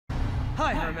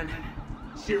Hi, Herman.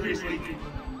 Seriously?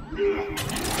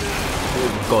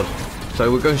 Oh god.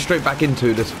 So we're going straight back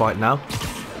into this fight now.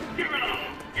 Give it up!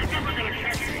 You're never gonna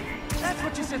catch me! That's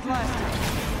what you said last time.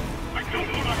 I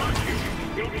don't want to hurt you!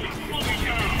 You'll just slow me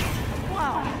down!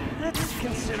 Wow, that's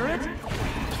considerate.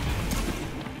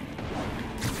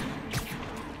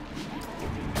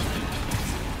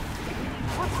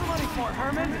 What's the money for,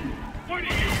 Herman? What do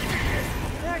you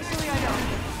think? Actually, I don't.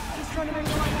 Just trying to make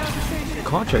polite conversation.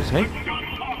 Car chase, hey? Done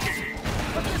talking!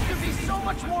 But this could be so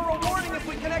much more rewarding if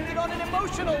we connected on an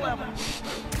emotional level.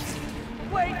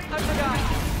 Wait, I forgot.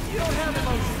 You don't have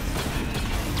emotions.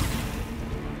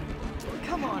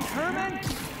 Come on, Herman.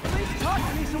 Please talk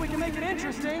to me so we can make it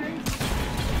interesting.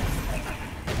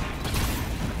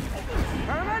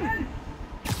 Herman?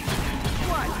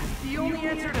 What? The only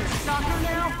answer to Shocker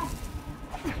now?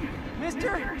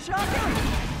 Mr. Shocker?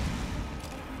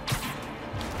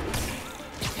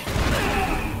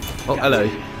 Oh, hello.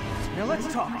 Now let's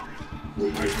talk.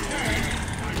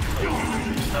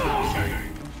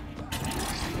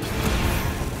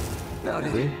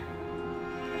 Noted.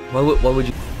 Why would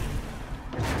you?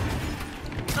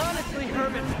 Honestly,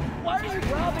 Herman, why are you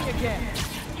robbing again?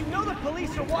 You know the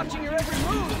police are watching your every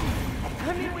move.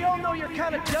 I mean, we all know you're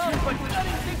kind of dumb, but I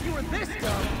didn't think you were this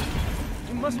dumb.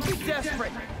 You must be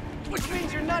desperate, which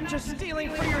means you're not just stealing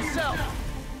for yourself.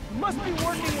 You must be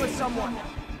working with someone,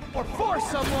 or for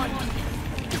someone.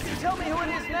 You can tell me who it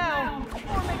is now,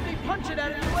 or make me punch it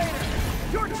at you later.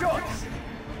 Your choice.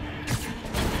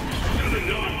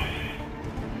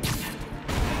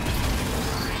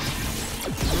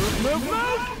 Move,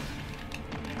 move!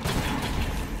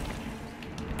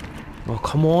 Oh,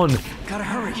 come on. Gotta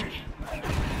hurry.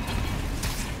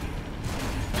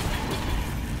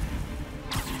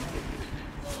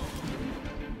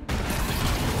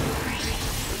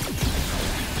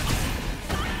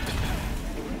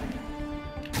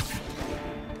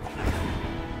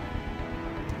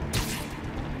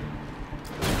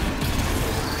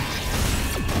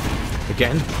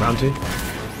 Again, round two.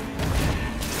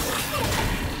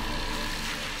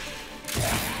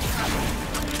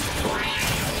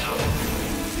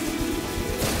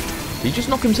 Did he just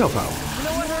knock himself out? You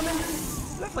know what, Herman?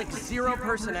 You have like zero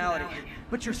personality,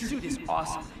 but your suit is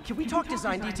awesome. Can we talk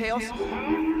design details?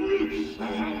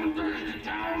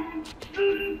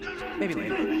 Maybe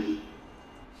later.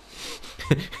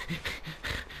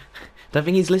 Don't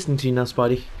think he's listening to you now,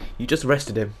 Spidey. You just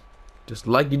arrested him. Just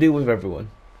like you do with everyone.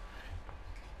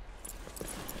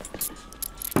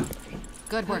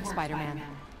 Good work, Spider-Man.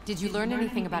 Did you learn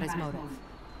anything about his motive?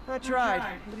 I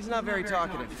tried, but he's not very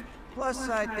talkative. Plus,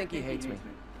 I think he hates me.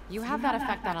 You have that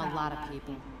effect on a lot of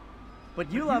people.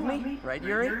 But you love me, right,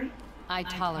 Yuri? I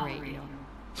tolerate you.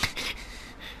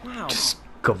 Wow. Just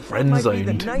got That friend might be zoned.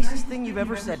 the nicest thing you've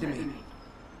ever said to me.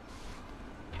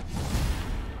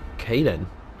 Okay then.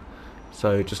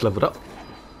 So just leveled up.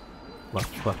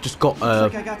 Well, just got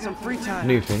Looks like I got some free time.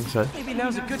 new thing. So Maybe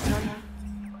now's a good time.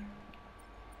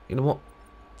 you know what?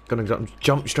 Gonna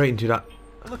jump straight into that.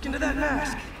 Look into that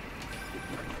mask.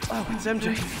 Oh, it's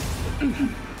MJ.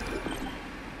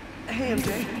 Hey,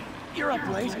 MJ. You're up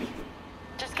late.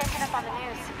 Just catching up on the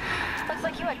news. Looks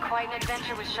like you had quite an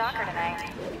adventure with Shocker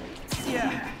tonight.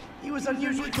 Yeah, he was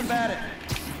unusually combative.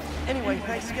 Anyway,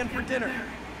 thanks again for dinner.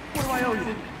 What do I owe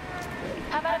you?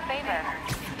 How about a favor?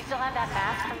 You still have that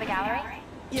mask from the gallery?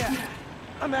 Yeah,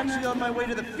 I'm actually on my way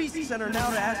to the Feast Center now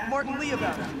to ask Martin Lee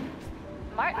about it.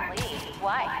 Martin Lee?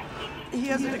 Why? He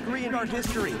has a degree in art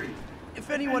history. If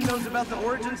anyone knows about the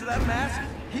origins of that mask,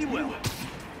 he will.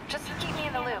 Just keep me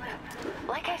in the loop.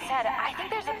 Like I said, I think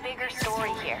there's a bigger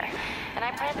story here, and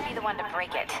I plan to be the one to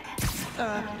break it.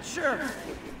 Sure.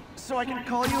 So I can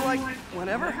call you, like,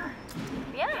 whenever?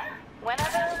 Yeah,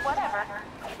 whenever, whatever.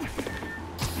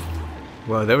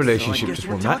 Well, their So I relationship guess just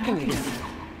we're won that. talking again.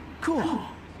 Cool.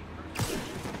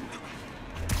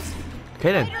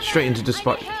 Okay then, straight into this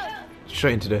fight.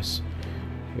 Straight into this.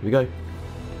 Here we go.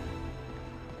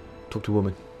 Talk to a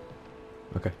woman.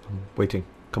 Okay, I'm waiting.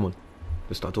 Come on,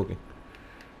 let's start talking.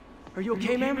 Are you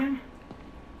okay, ma'am?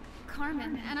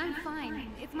 Carmen, and I'm fine.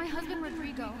 It's my husband,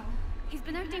 Rodrigo. He's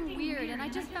been acting weird, and I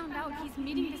just found out he's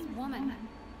meeting this woman.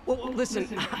 Well, listen,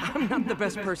 I'm not the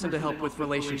best person to help with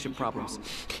relationship problems.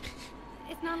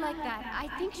 It's not like that. I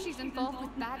think she's involved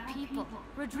with bad people.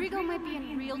 Rodrigo might be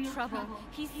in real trouble.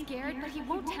 He's scared, but he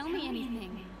won't tell me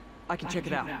anything. I can check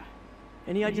it out.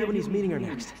 Any idea when he's meeting her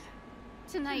next?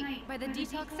 Tonight, by the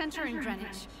detox center in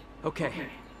Greenwich. Okay.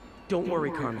 Don't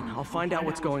worry, Carmen. I'll find out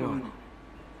what's going on.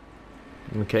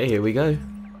 Okay, here we go.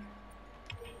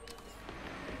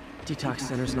 Detox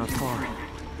center's not far.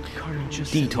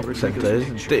 Detox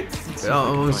center.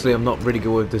 Obviously, I'm not really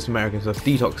good with this American stuff.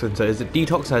 Detox center. Is it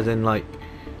detox as in like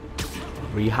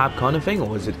rehab kind of thing,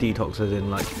 or is it detox as in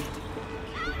like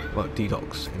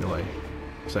detox in a way?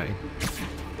 Saying.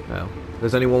 Well,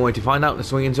 there's only one way to find out. Let's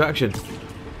swing into action.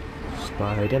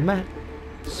 Spider-Man.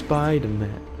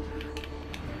 Spider-Man.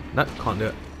 No, can't do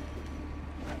it.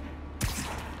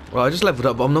 Well, I just leveled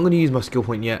up, but I'm not going to use my skill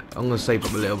point yet. I'm going to save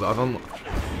up a little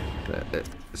bit.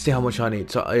 See how much I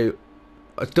need. So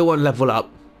I still won't level up.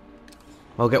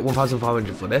 I'll get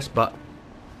 1,500 for this, but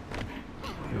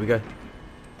here we go.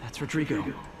 That's Rodrigo.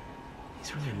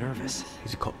 He's really nervous.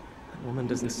 He's a cop. That woman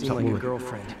doesn't seem like a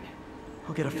girlfriend.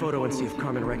 I'll get a photo and see if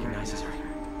Carmen recognizes her.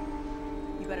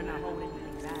 You better not hold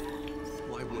anything back.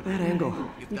 That angle.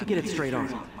 Need to get it straight on.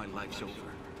 My life's over.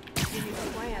 Give you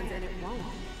the plans and it won't.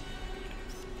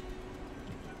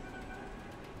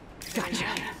 Gotcha.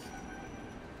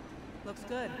 Looks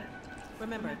good.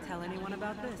 Remember, tell anyone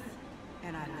about this.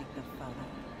 And I like the photo.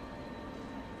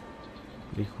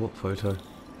 Leak what photo?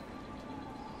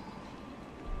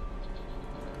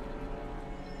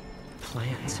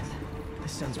 Plans.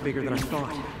 This sounds bigger than I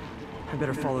thought. I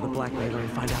better follow the blackmailer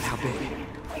and find out how big.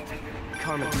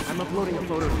 Carmen, I'm uploading a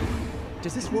photo.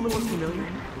 Does this woman look familiar?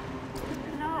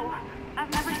 No,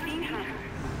 I've never seen her.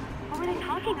 What were they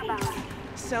talking about?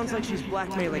 Sounds like she's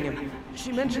blackmailing him.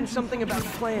 She mentioned something about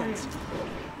plans.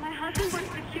 My husband works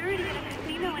security at a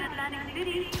casino in Atlantic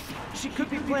City. She could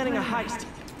be planning a heist,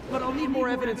 but I'll need more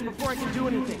evidence before I can do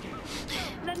anything.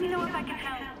 Let me know if I can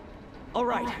help. All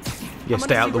right. Yeah,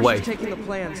 stay out of the way. She's taking the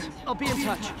plans. I'll be in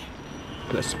touch.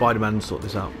 Let Spider-Man sort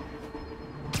this out.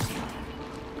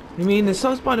 I mean, is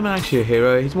Spider-Man actually a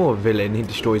hero? He's more a villain. He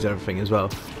destroys everything as well.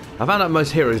 I found out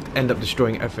most heroes end up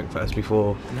destroying everything first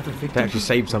before they actually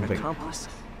save something. Accomplice.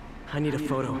 I need a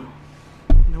photo.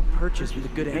 No purchase with a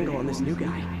good angle on this new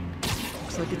guy.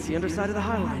 Looks like it's the underside of the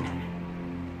High Line.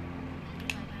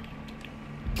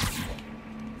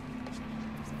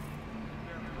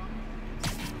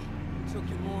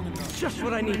 Just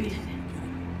what I needed. Yeah.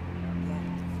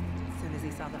 As soon as he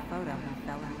saw the photo, he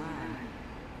fell in line.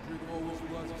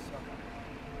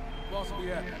 Let's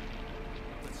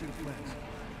see the plans.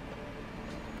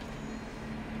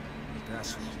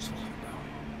 That's what I'm talking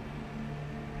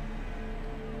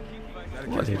about.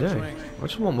 What are they doing? I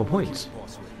just want more points.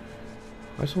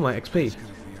 I just want my XP.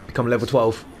 Become level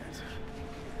 12.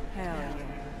 Hell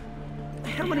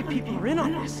yeah. How many people are in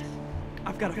on this?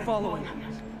 I've got to follow him.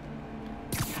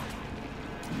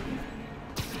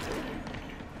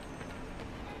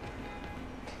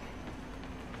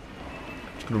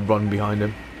 Just gonna run behind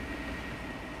him.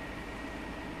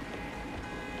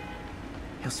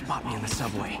 He'll spot me in the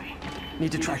subway.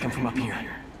 Need to track him from up here.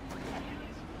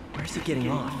 Where's he getting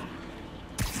off?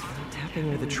 Tapping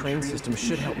into the train system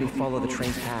should help me follow the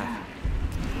train's path.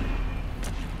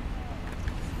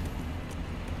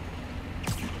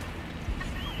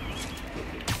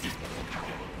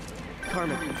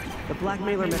 Carmen, the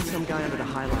blackmailer met some guy under the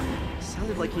High Line.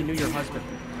 Sounded like he knew your husband.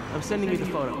 I'm sending you the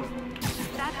photo.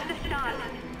 That's the shot.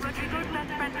 Rodrigo's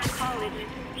best friend from college.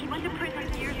 He went to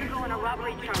prison years ago on a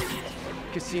robbery charge.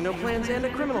 Casino plans and a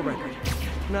criminal record.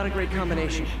 Not a great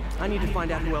combination. I need to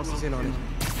find out who else is in on it.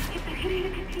 If they're hitting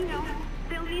the casino,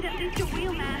 they'll need at least a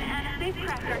wheelman and a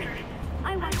safecracker.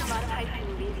 I watch a lot of heist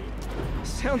movies.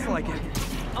 Sounds like it.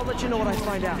 I'll let you know what I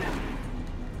find out.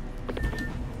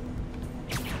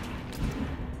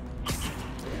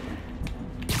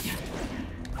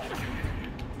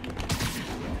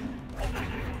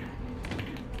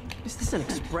 Is this an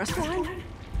express line?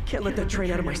 Can't let that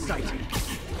train out of my sight.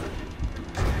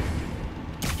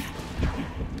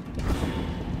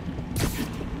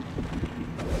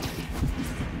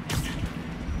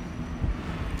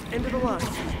 End of the line.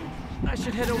 I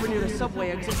should head over near the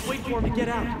subway exit. Wait for him to get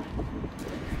out.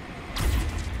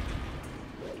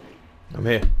 I'm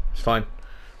here. It's fine.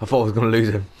 I thought I was going to lose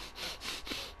him.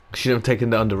 Should have taken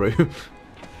the under route.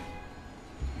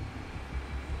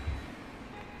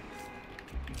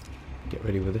 Get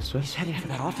ready with this first. He's heading for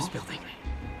that office building.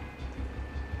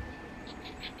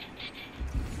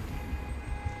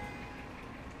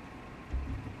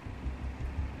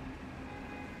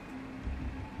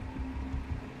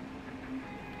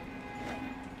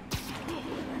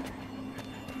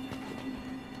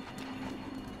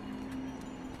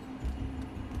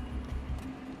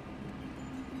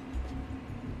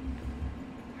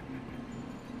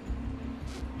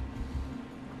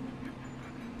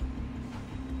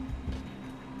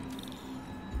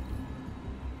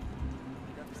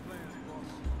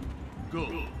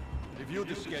 Good. Review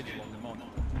the schedule on the monitor.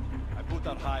 I put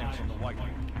our hires on the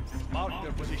whiteboard. Mark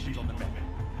their positions on the map.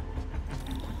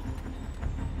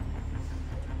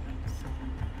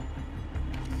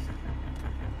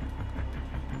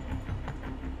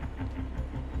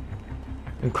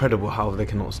 incredible how they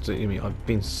cannot see me. I've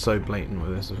been so blatant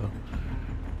with this as well.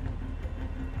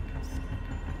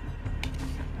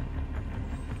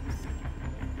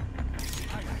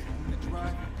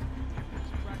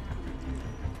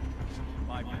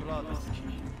 My brother's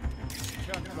key.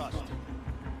 Can't trust him.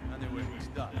 Anyway, he's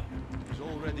done. He's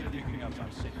already digging up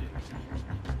some secrets.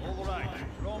 All right,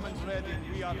 Roman's ready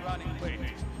and we are running late.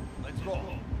 Let's go.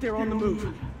 They're on the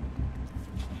move.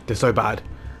 They're so bad.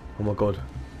 Oh my god.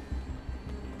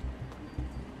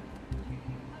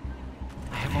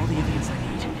 I have all the evidence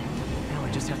I need. Now I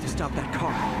just have to stop that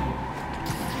car.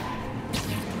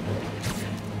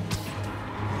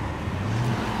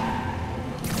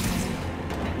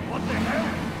 What the hell?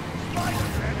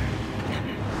 Spider-Man!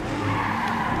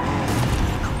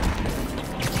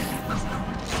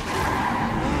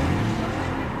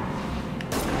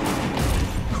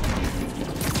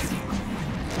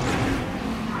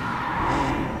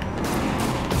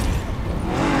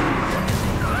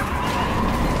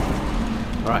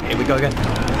 Alright, here we go again.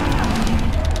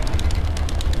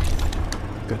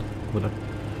 Good, well done.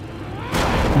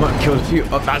 Might have killed a few.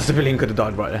 Oh, that civilian could have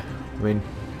died right there. I mean,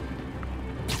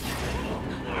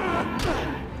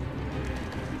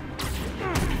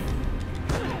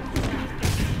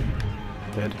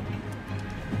 dead.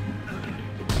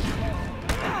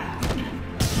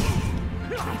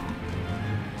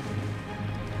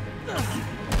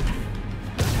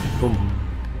 Boom.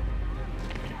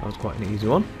 That was quite an easy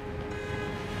one.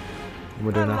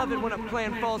 We're doing I that. love it when a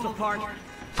plan falls apart.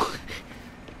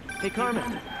 Hey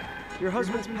Carmen, your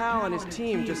husband's pal and his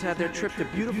team just had their trip to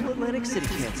beautiful Atlantic City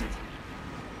canceled.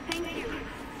 Thank you.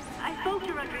 I spoke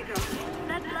to Rodrigo.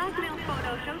 That blackmail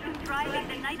photo shows him driving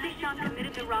the night Deschamps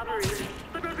committed the robbery.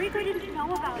 But Rodrigo didn't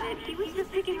know about it. He was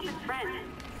just picking up his friend.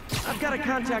 I've got a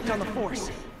contact on the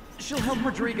force. She'll help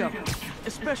Rodrigo,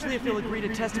 especially if he'll agree to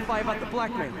testify about the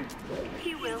blackmail.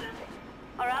 He will.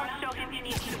 Or I'll show him he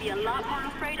needs to be a lot more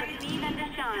afraid of me than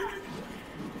Deschamps.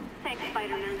 Thanks,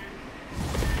 Spider-Man.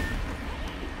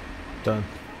 Done.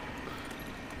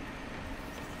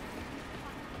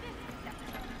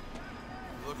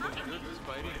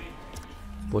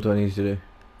 What do I need to do?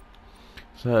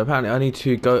 So apparently I need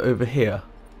to go over here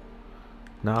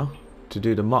now to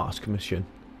do the mask mission.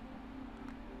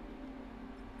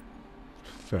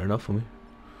 Fair enough for me.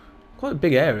 Quite a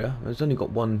big area. It's only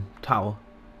got one tower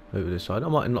over this side. I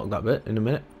might unlock that bit in a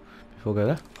minute before I go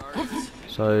there.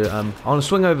 So I'm gonna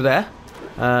swing over there,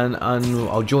 and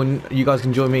I'll join. You guys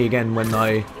can join me again when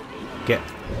I get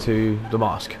to the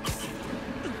mask.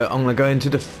 I'm gonna go into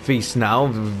the feast now.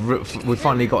 We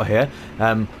finally got here.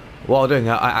 While doing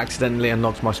that, I accidentally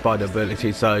unlocked my spider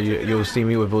ability, so you'll see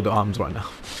me with all the arms right now.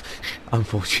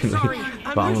 Unfortunately, Sorry,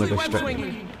 but I'm gonna go web straight.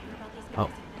 swinging. Oh,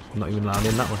 I'm not even allowed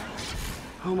in that way.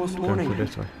 Almost Going morning. through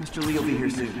this way. Mr. Lee will be here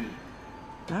soon.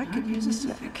 I could use a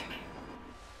snack.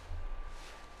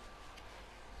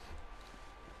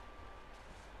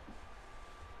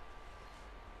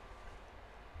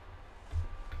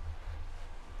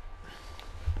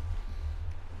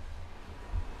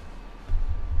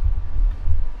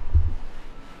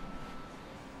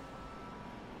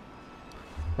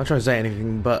 I'm not trying to say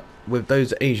anything, but with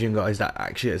those Asian guys that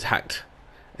actually is hacked,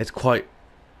 it's quite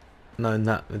known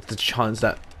that there's the chance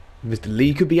that Mr.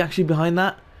 Lee could be actually behind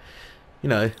that. You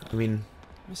know, I mean,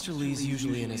 Mr. Lee's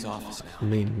usually in his office now. I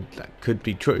mean, that could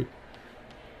be true.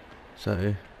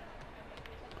 So,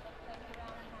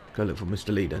 go look for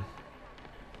Mr. Lee then.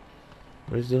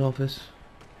 Where is the office?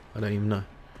 I don't even know.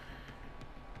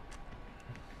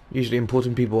 Usually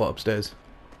important people are upstairs.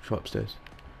 Try upstairs.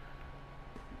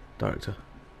 Director.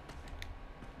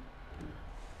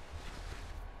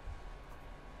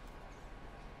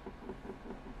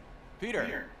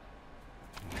 Peter!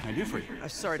 What can I do for you? I'm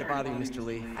sorry to bother you, Mr.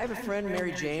 Lee. I have a friend,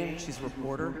 Mary Jane. She's a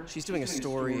reporter. She's doing a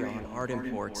story on art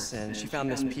imports, and she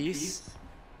found this piece.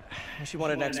 She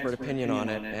wanted an expert opinion on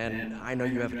it, and I know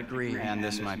you have a degree. And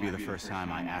this might be the first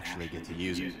time I actually get to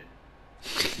use it.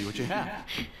 See what you have.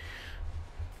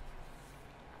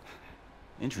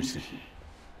 Interesting.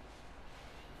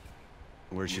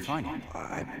 Where'd she find it?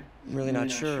 I'm really not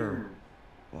sure.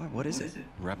 What is it?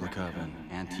 Replica of an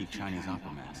antique Chinese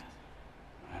opera mask.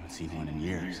 I haven't seen one in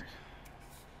years.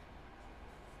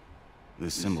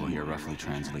 This symbol here roughly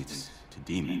translates to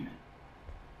demon.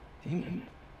 Demon?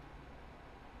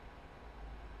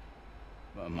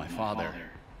 My father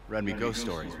read me ghost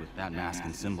stories with that mask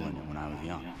and symbol in it when I was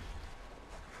young.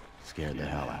 Scared the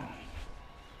hell out of me.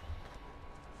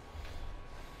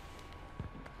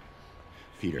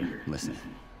 Peter, listen.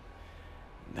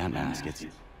 That mask, it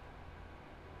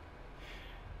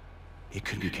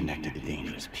could be connected to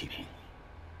dangerous people.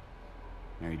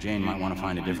 Mary Jane might want to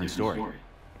find a different story.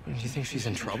 Do you think she's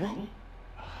in trouble?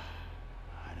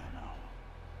 I don't know.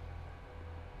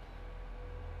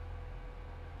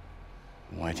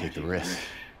 Why take the risk?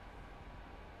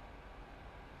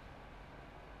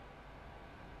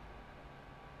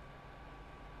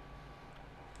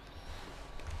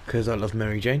 Because I love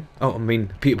Mary Jane. Oh, I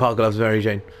mean, Peter Parker loves Mary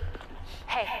Jane.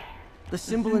 Hey, The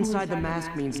symbol inside the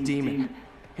mask means demon.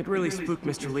 It really spooked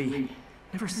Mr. Lee.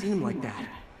 Never seen him like that.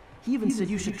 He even said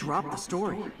you should drop the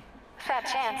story. fat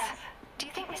chance. Do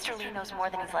you think Mr. Lee knows more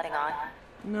than he's letting on?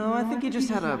 No, I think he just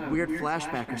had a weird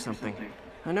flashback or something.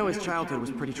 I know his childhood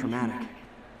was pretty traumatic.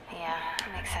 Yeah,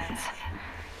 makes sense.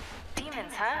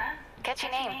 Demons, huh? Catchy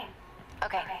name.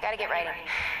 Okay, gotta get writing.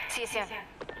 See you soon.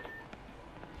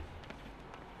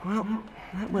 Well,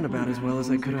 that went about as well as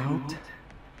I could have hoped.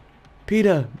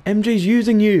 Peter, MJ's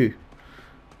using you.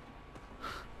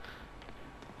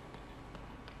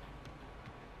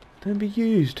 Don't be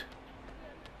used.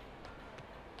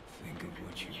 Think of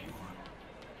what you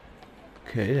want.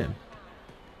 Okay then.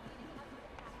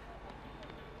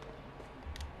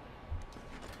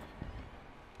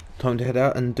 Time to head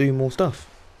out and do more stuff.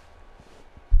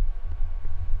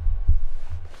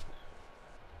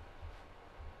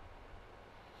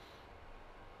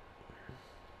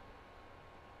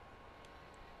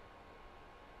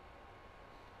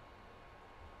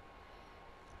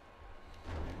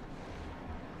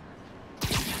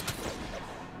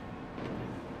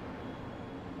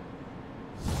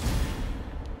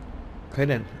 Okay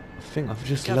then, I think I've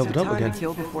just Got leveled some up time again. to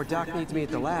kill before Doc needs me at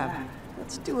the lab.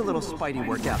 Let's do a little Spidey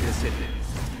workout in the city.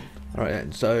 Alright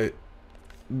then, so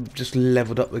just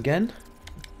leveled up again.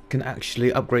 Can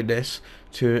actually upgrade this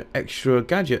to an extra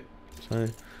gadget. So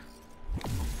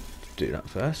do that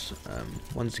first.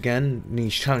 Once again,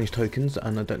 needs challenge tokens,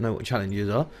 and I don't know what challenges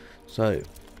are. So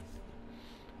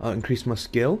I'll increase my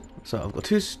skill. So I've got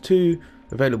two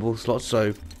available slots.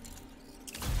 So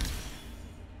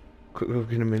quick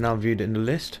look at me now, viewed in the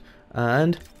list,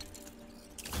 and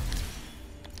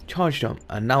charge jump.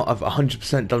 And now I've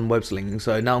 100% done web slinging.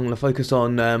 So now I'm going to focus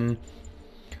on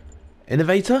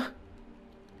innovator.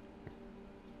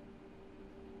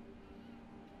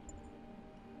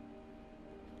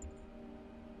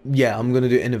 Yeah, I'm going to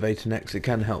do innovator next. It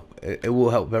can help. It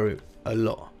will help a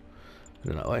lot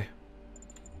in that way.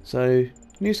 So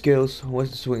new skills. Where's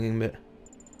the swinging bit?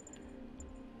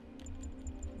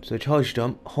 So charge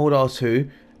jump, hold R2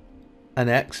 and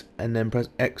X, and then press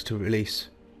X to release.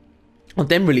 Oh,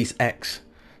 then release X.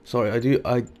 Sorry, I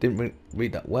didn't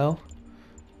read that well.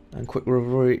 And quick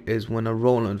recovery is when I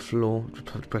roll on the floor, just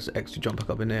have to press X to jump back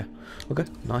up in there. Okay,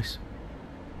 nice.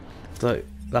 So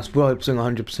that's why I'm saying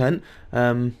 100%.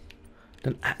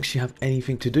 Don't actually have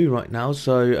anything to do right now,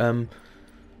 so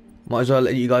might as well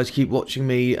let you guys keep watching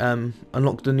me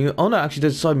unlock the new. Oh no, actually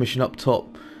there's a side mission up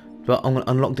top, but I'm gonna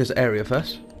unlock this area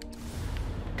first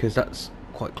because that's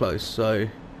quite close. So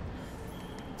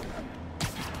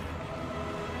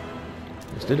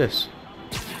let's do this.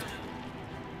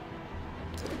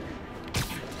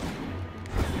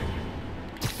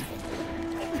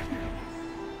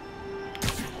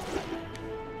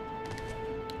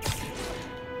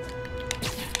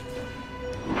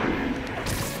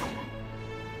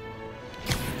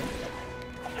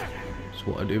 That's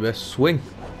what I do best. Swing.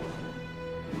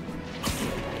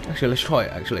 Actually, let's try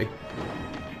it. Actually.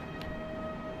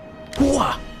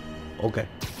 Okay,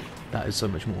 that is so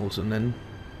much more awesome then.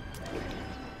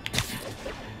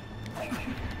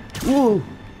 Whoa!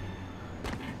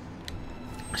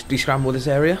 Let's descramble this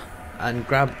area and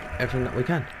grab everything that we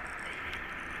can.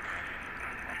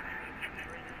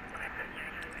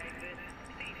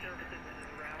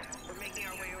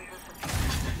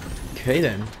 Okay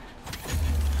then.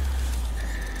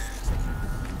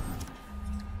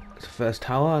 The first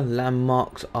tower.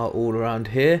 Landmarks are all around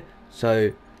here,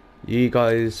 so you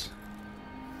guys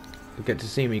get to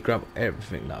see me grab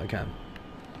everything that I can.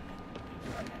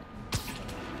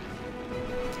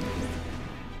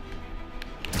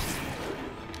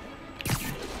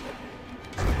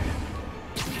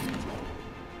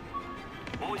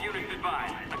 All units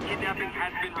advised, a kidnapping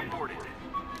has been reported.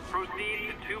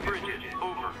 Proceed to 2 bridges.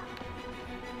 Over.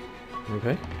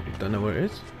 Okay, don't know where it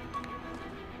is.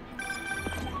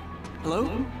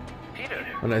 Hello? Peter,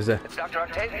 Oh no, it's there. it's Dr.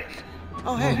 Octavius.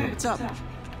 Oh, hey, what's up?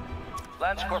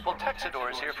 Lance Corporal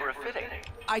Texador is here for a fitting.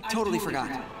 I totally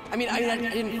forgot. I mean, I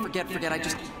didn't forget. I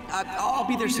just, I'll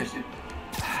be there soon.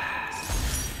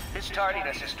 His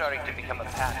tardiness is starting to become a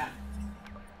pattern.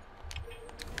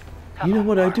 You know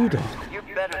what I do, Doc? You're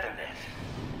better than this.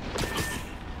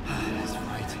 That's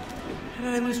right. How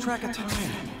did I lose track of time?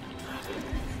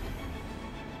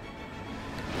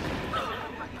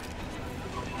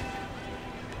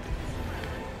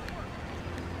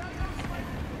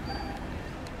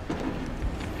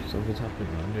 is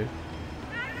happening around here.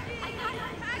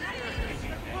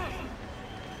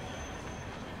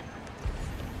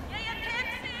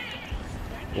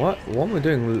 What am I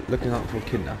doing looking out for a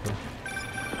kidnapper?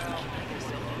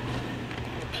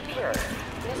 Peter,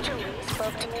 Mr. Lee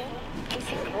spoke to me. He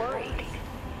seemed worried.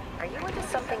 Are you into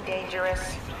something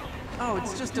dangerous? Oh,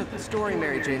 it's just a story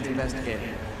Mary Jane's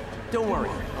investigating. Don't worry,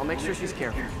 I'll make sure she's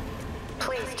careful.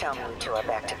 Please tell me you two are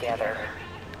back together.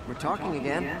 We're talking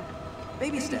again.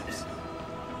 Baby steps.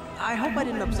 I hope I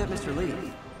didn't upset Mr. Lee.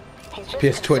 He's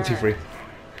just PS23. concerned.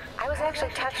 I was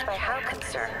actually touched by how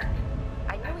concerned.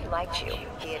 I knew he liked you.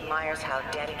 He admires how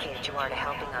dedicated you are to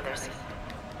helping others.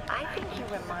 I think you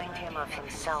remind him of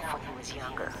himself when he was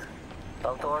younger.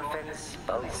 Both orphans,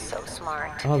 both so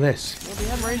smart. Oh, this. Well,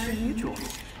 the admiration's mutual.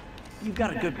 You've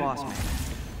got a good boss, man.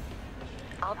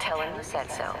 I'll tell him you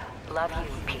said so. Love you,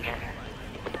 Peter.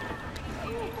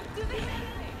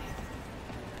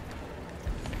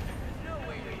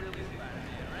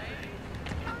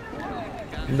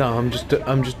 No, I'm just a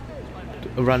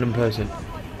random person.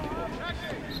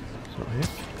 It's not here.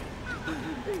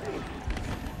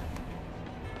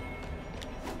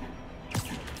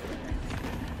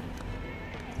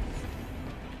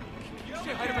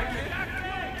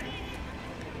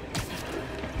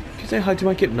 Did you say hi to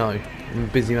my kid? No, I'm a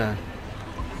busy man.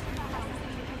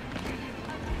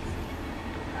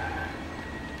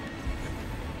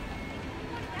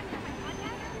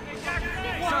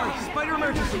 Sorry, spider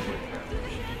emergency.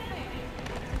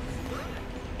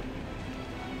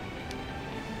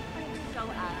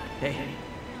 Hey,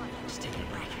 just take a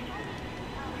break.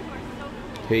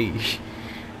 Hey.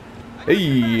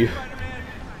 Hey.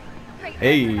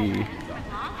 Hey.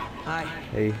 Hi.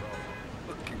 Hey.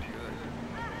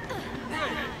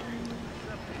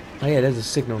 Oh yeah, there's a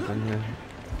signal thing there.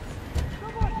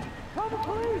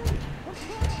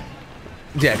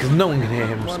 Yeah, because no one can hear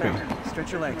him scream.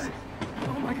 Stretch your legs.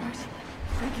 Oh my gosh.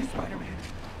 Thank you, Spider-Man.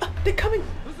 They're coming!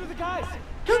 Those are the guys.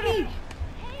 Help me!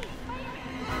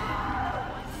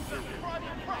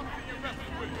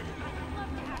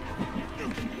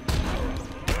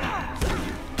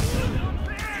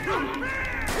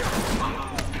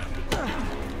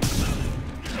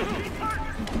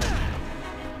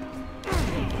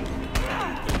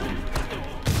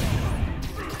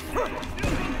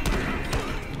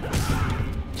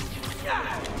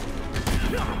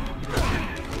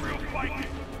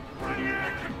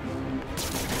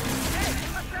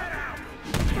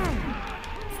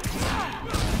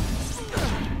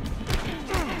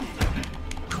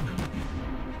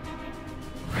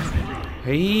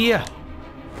 Hey!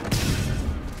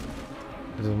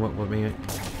 Doesn't work with me.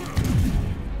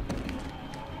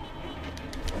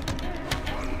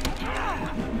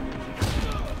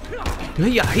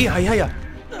 Hiya! Hiya! Hiya!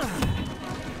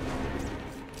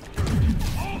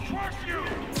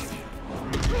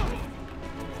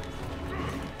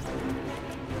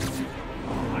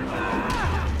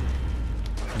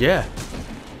 Yeah.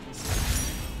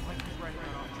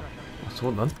 That's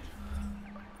all done.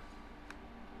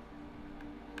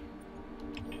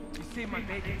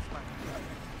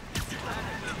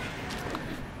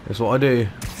 That's what I do.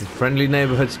 Friendly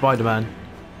neighbourhood Spider-Man.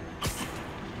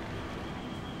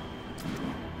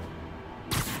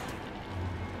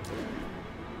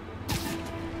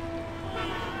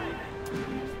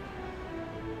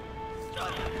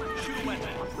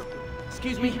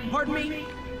 Excuse me, pardon me.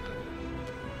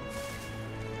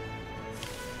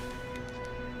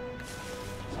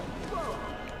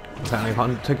 Apparently I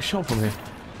can't take a shot from here.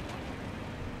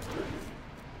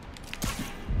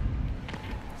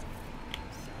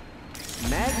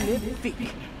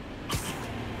 Magnifique.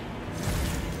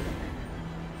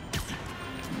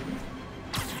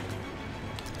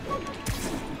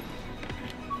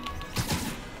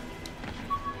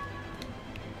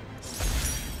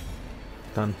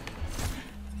 Done.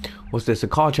 What's this? A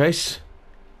car chase?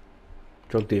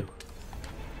 Drug deal.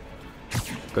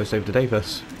 Go save the day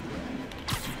first.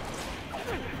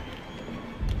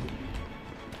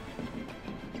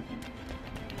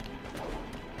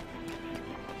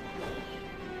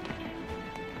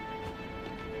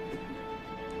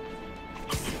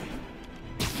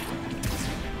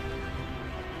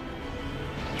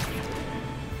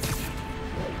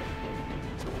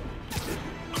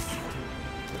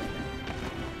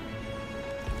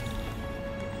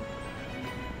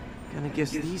 I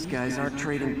guess these guys aren't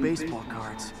trading baseball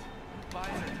cards.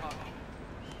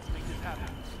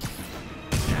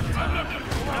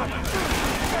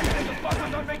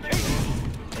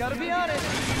 Gotta be honest,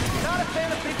 not a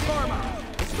fan of Big Pharma.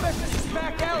 Especially this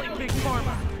back alley Big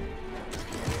Pharma.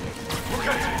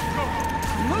 Okay, go.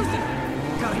 I'm losing.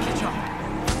 Gotta catch up.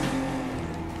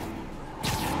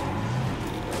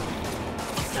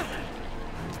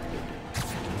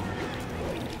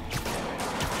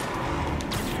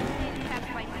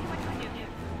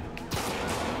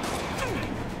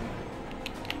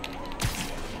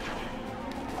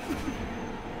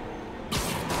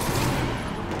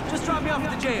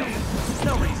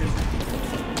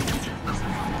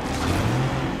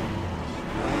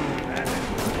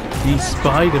 He's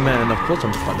Spider-Man. Of course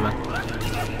I'm Spider-Man.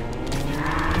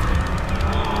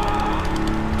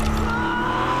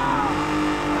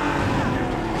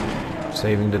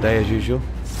 Saving the day as usual.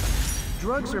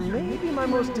 Drugs are maybe my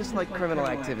most disliked criminal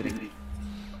activity.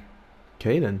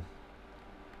 Okay then.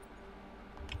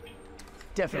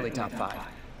 Definitely top 5.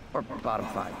 Or bottom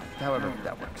 5. However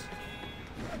that works.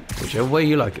 Whichever way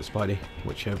you like it, Spidey.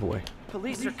 Whichever way.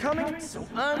 Police are coming, so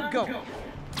I'm going.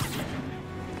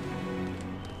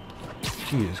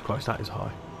 Jesus Christ, that is high.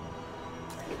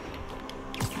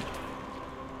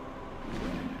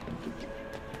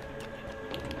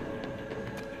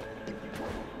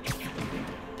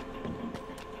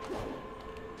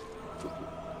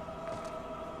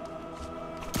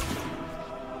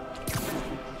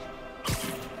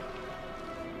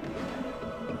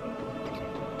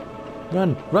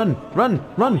 Run, run, run,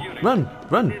 run, run,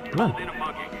 run, run.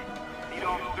 Need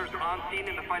officers on scene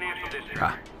in the financial district.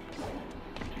 Ah.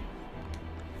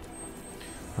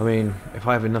 I mean, if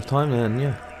I have enough time, then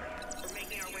yeah.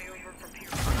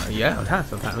 Yeah, I'd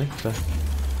have apparently. So.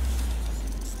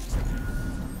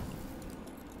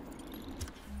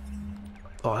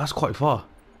 Oh, that's quite far.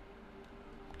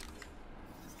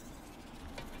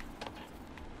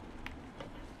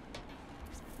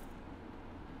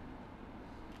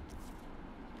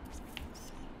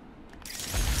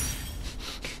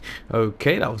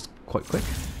 Okay, that was quite quick.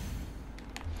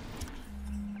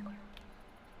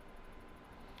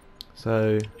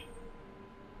 So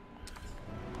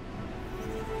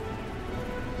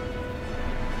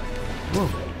whoa.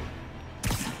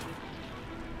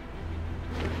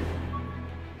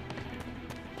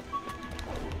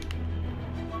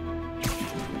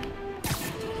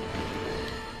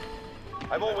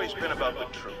 I've always been about the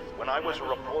truth. When I was a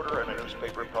reporter and a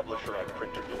newspaper publisher, I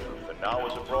printed the truth. And now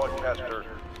as a broadcaster,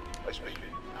 I speak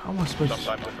it. How am I supposed to?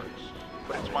 Sometimes it hurts,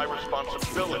 but it's my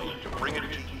responsibility to bring it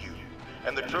to you.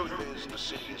 And the truth is, the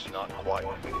city is not quiet.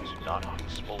 It is not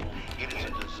peaceful. It is a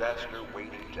disaster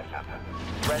waiting to happen.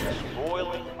 Threats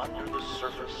boiling under the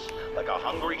surface, like a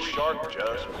hungry shark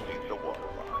just beneath the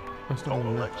waterline. That's not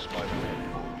Don't there. let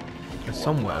Spider-Man fool you. There's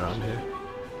somewhere around here.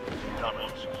 None of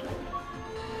us.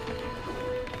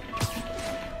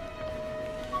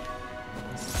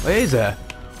 Where is there?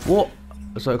 What?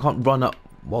 So I can't run up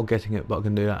while getting it, but I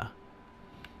can do that.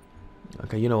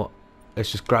 Okay, you know what? Let's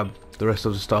just grab the rest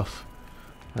of the stuff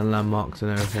and landmarks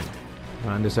and everything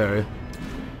around this area.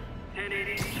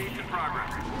 1080, case in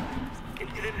progress.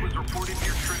 Incident was reported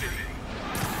near Trinity.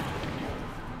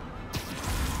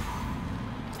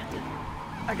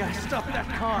 I gotta stop that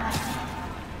car.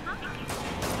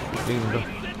 Bingo.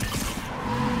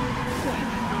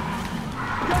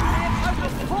 Young man, I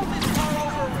will pull this car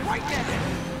over right now.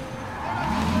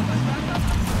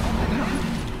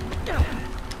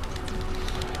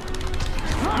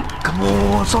 Come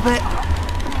on, stop it!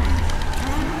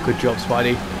 Good job,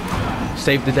 Spidey.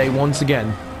 Saved the day once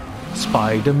again.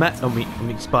 Spider-Man. I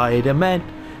mean, Spider-Man.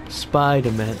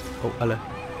 Spider-Man. Oh, hello.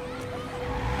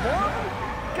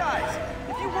 What? Guys,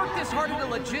 if you worked this hard at a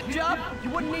legit job,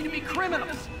 you wouldn't need to be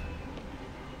criminals.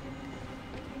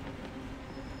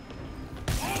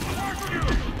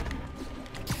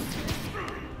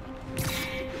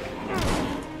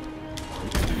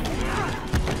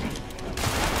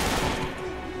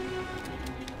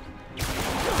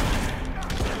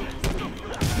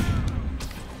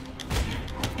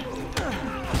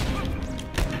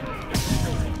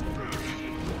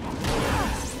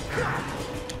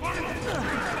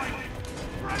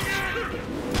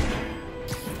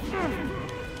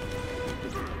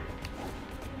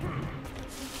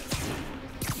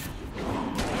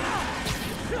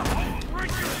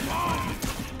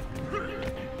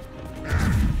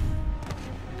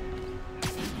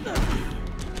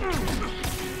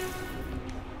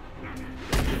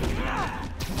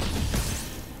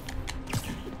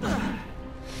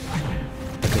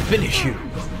 Finish you.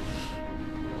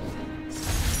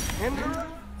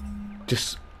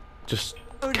 Just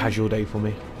casual day for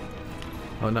me.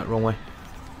 Oh no, wrong way.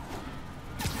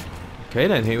 Okay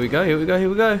then, here we go, here we go, here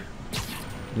we go.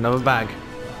 Another bag.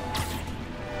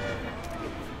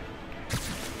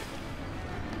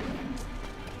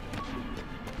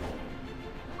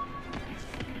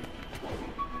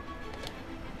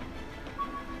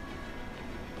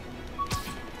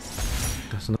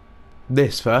 That's not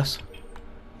this first.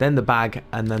 Then the bag,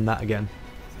 and then that again.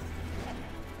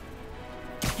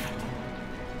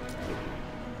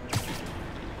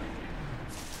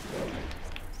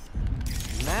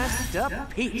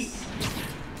 Masterpiece.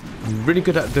 I'm really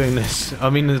good at doing this. I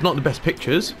mean, there's not the best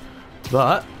pictures,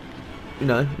 but, you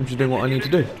know, I'm just doing what I need to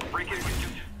do.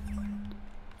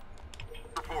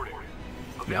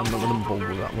 Yeah, I'm not gonna bother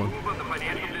with that one. Move on the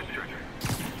financial district.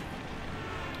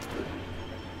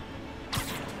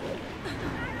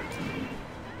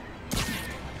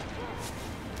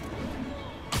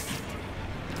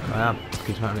 I am.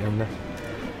 Keep smiling on there.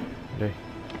 Okay.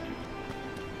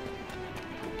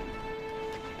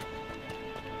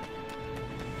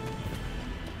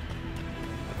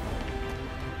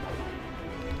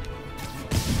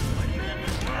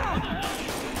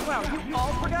 Wow, you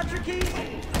all forgot your keys?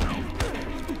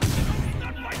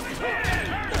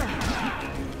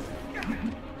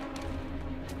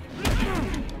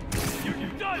 You're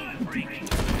done, freak!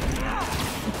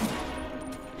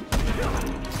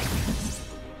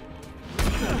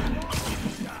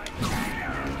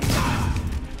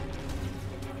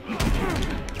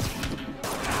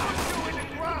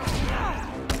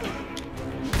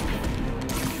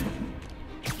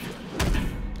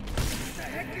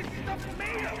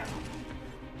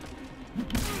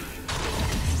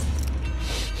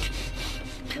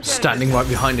 Standing right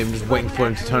behind him, just waiting for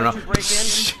him to turn up.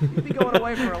 You'd be going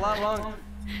away for a lot longer.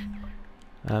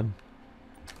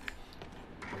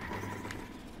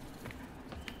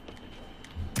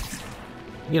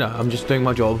 You know, I'm just doing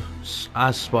my job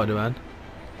as Spider-Man.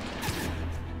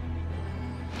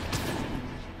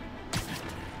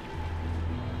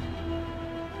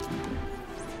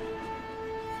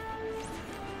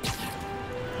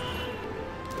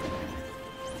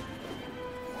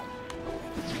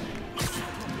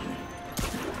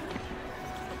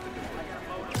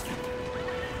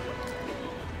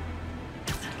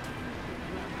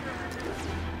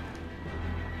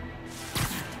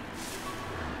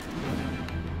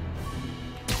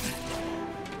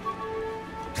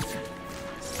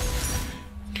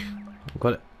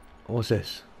 Got it. What's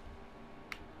this?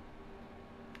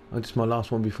 Oh, this is my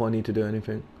last one before I need to do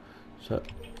anything. So,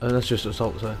 that's just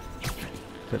assault, so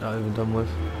get that over and done with.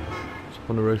 It's up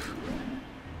on the roof.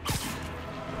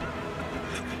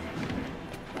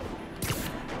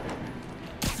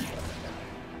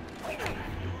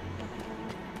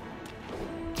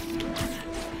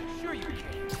 Sure you can.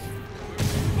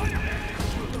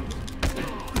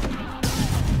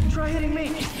 Try hitting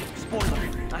me. Spoiler,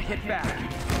 I hit back.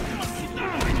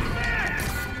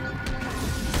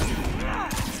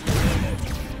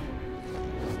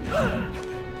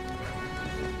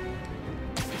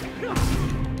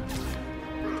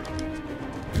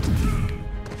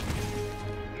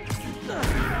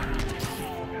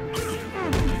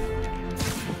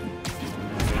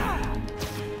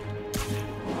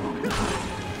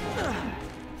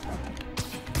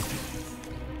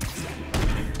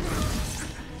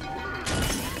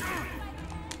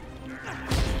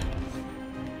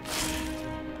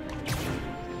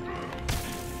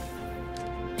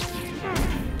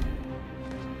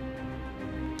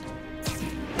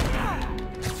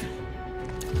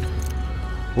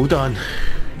 All done.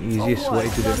 Easiest way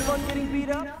to do it. Fun getting beat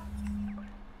up?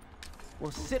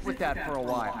 We'll sit with that for a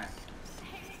while.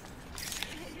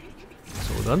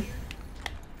 It's all done.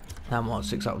 That marks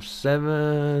 6 out of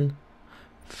 7.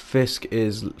 Fisk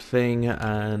is thing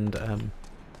and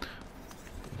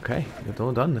okay, it's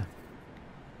all done then.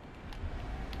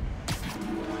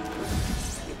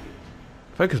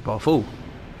 Focus bar full.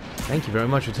 Thank you very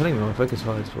much for telling me my focus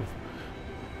bar is full.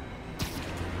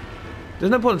 There's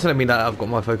no point in telling me that I've got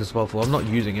my focus bar full. I'm not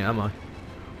using it, am I?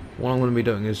 All I'm going to be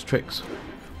doing is tricks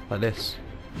like this.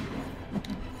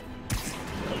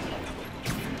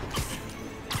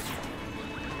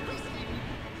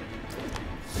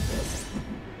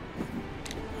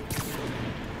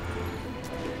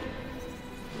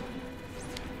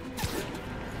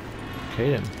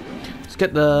 Okay then. Let's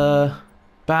get the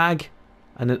bag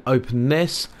and then open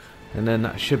this, and then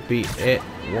that should be it.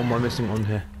 What am I missing on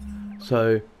here?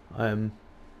 So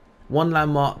one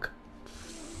landmark,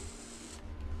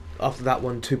 after that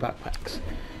one 2 backpacks.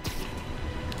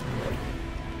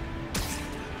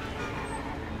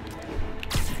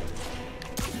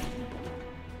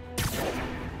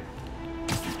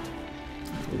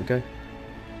 There we go.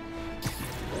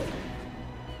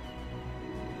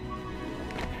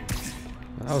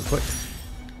 That was quick.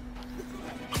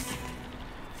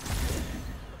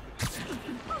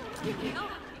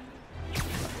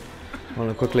 I want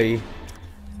to quickly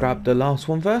grab the last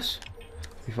one first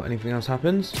before anything else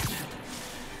happens.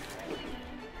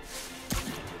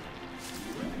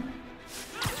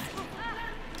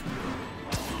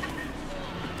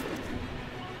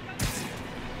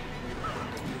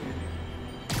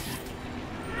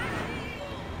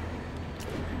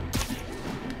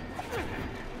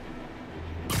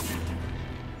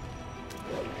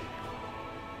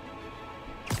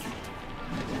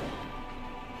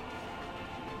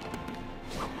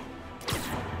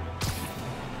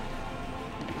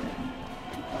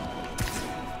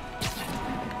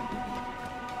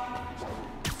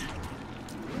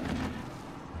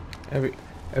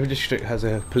 Every district has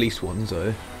a police one,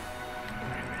 so.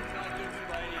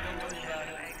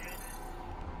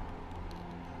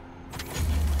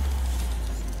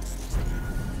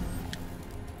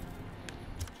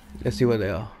 Let's see where they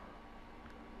are.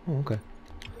 Oh, okay.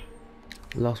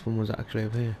 The last one was actually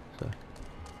over here, so.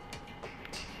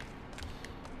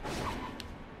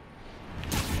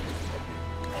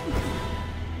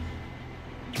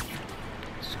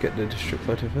 Let's get the district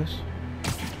photo first.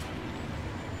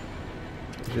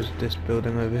 Just this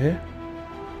building over here.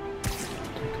 Take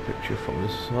a picture from the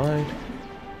side.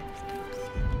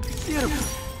 Beautiful.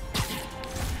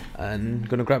 And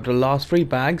gonna grab the last 3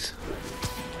 bags.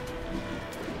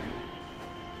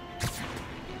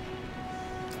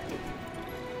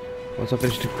 Once I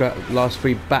finish the last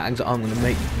 3 bags, I'm going to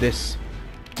make this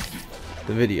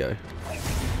the video.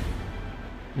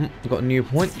 I've got a new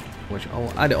point, which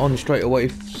I'll add it on straight away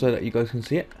so that you guys can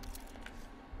see it.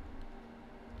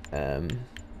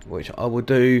 Which I will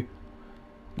do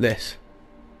this.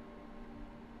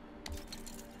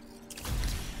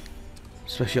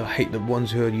 Especially I hate the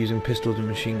ones who are using pistols and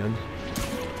machine guns.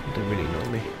 They really annoy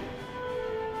me.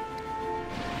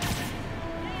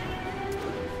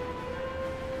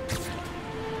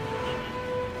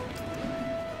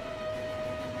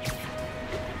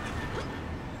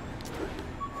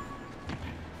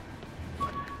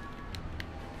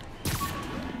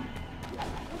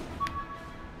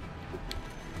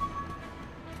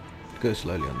 Go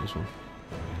slowly on this one.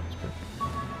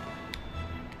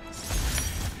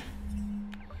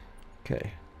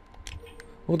 Okay.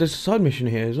 Oh, there's a side mission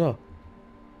here as well.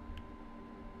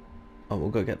 Oh, we'll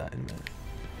go get that in a minute.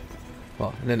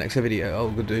 Well, in the next video,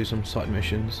 I'll go do some side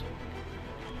missions.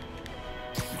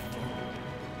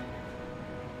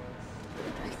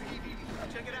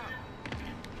 Check it out.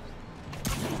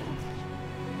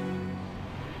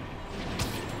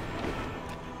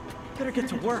 Better get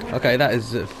to work. Okay, that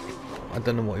is. I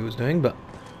don't know what he was doing, but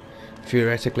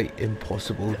theoretically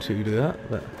impossible to do that.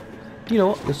 But you know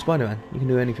what? You're Spider-Man. You can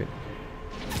do anything.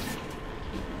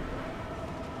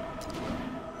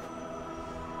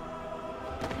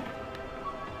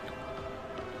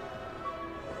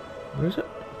 Where is it?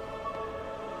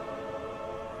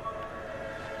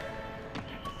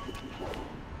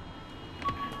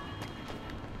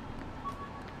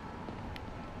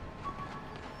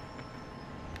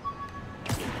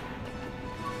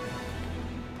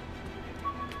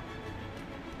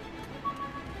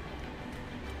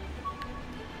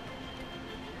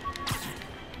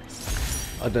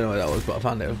 I don't know where that was, but I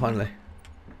found it finally.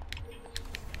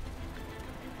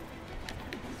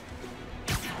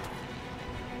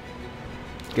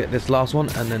 Get this last one,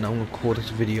 and then I'm gonna record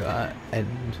this video at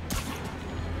end.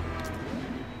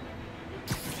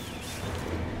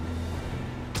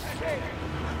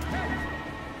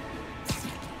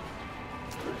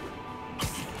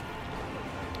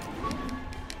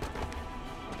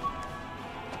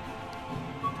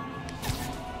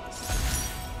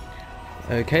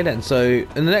 Okay then, so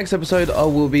in the next episode I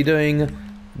will be doing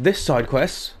this side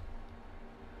quest,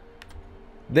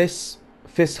 this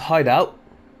Fist hideout,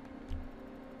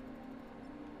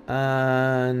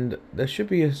 and there should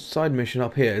be a side mission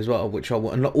up here as well, which I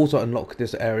will also unlock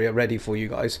this area ready for you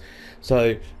guys.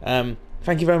 So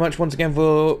thank you very much once again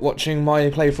for watching my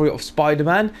playthrough of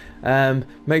Spider-Man.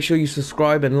 Make sure you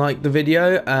subscribe and like the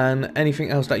video, and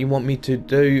anything else that you want me to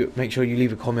do, make sure you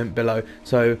leave a comment below.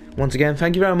 So once again,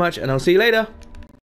 thank you very much, and I'll see you later.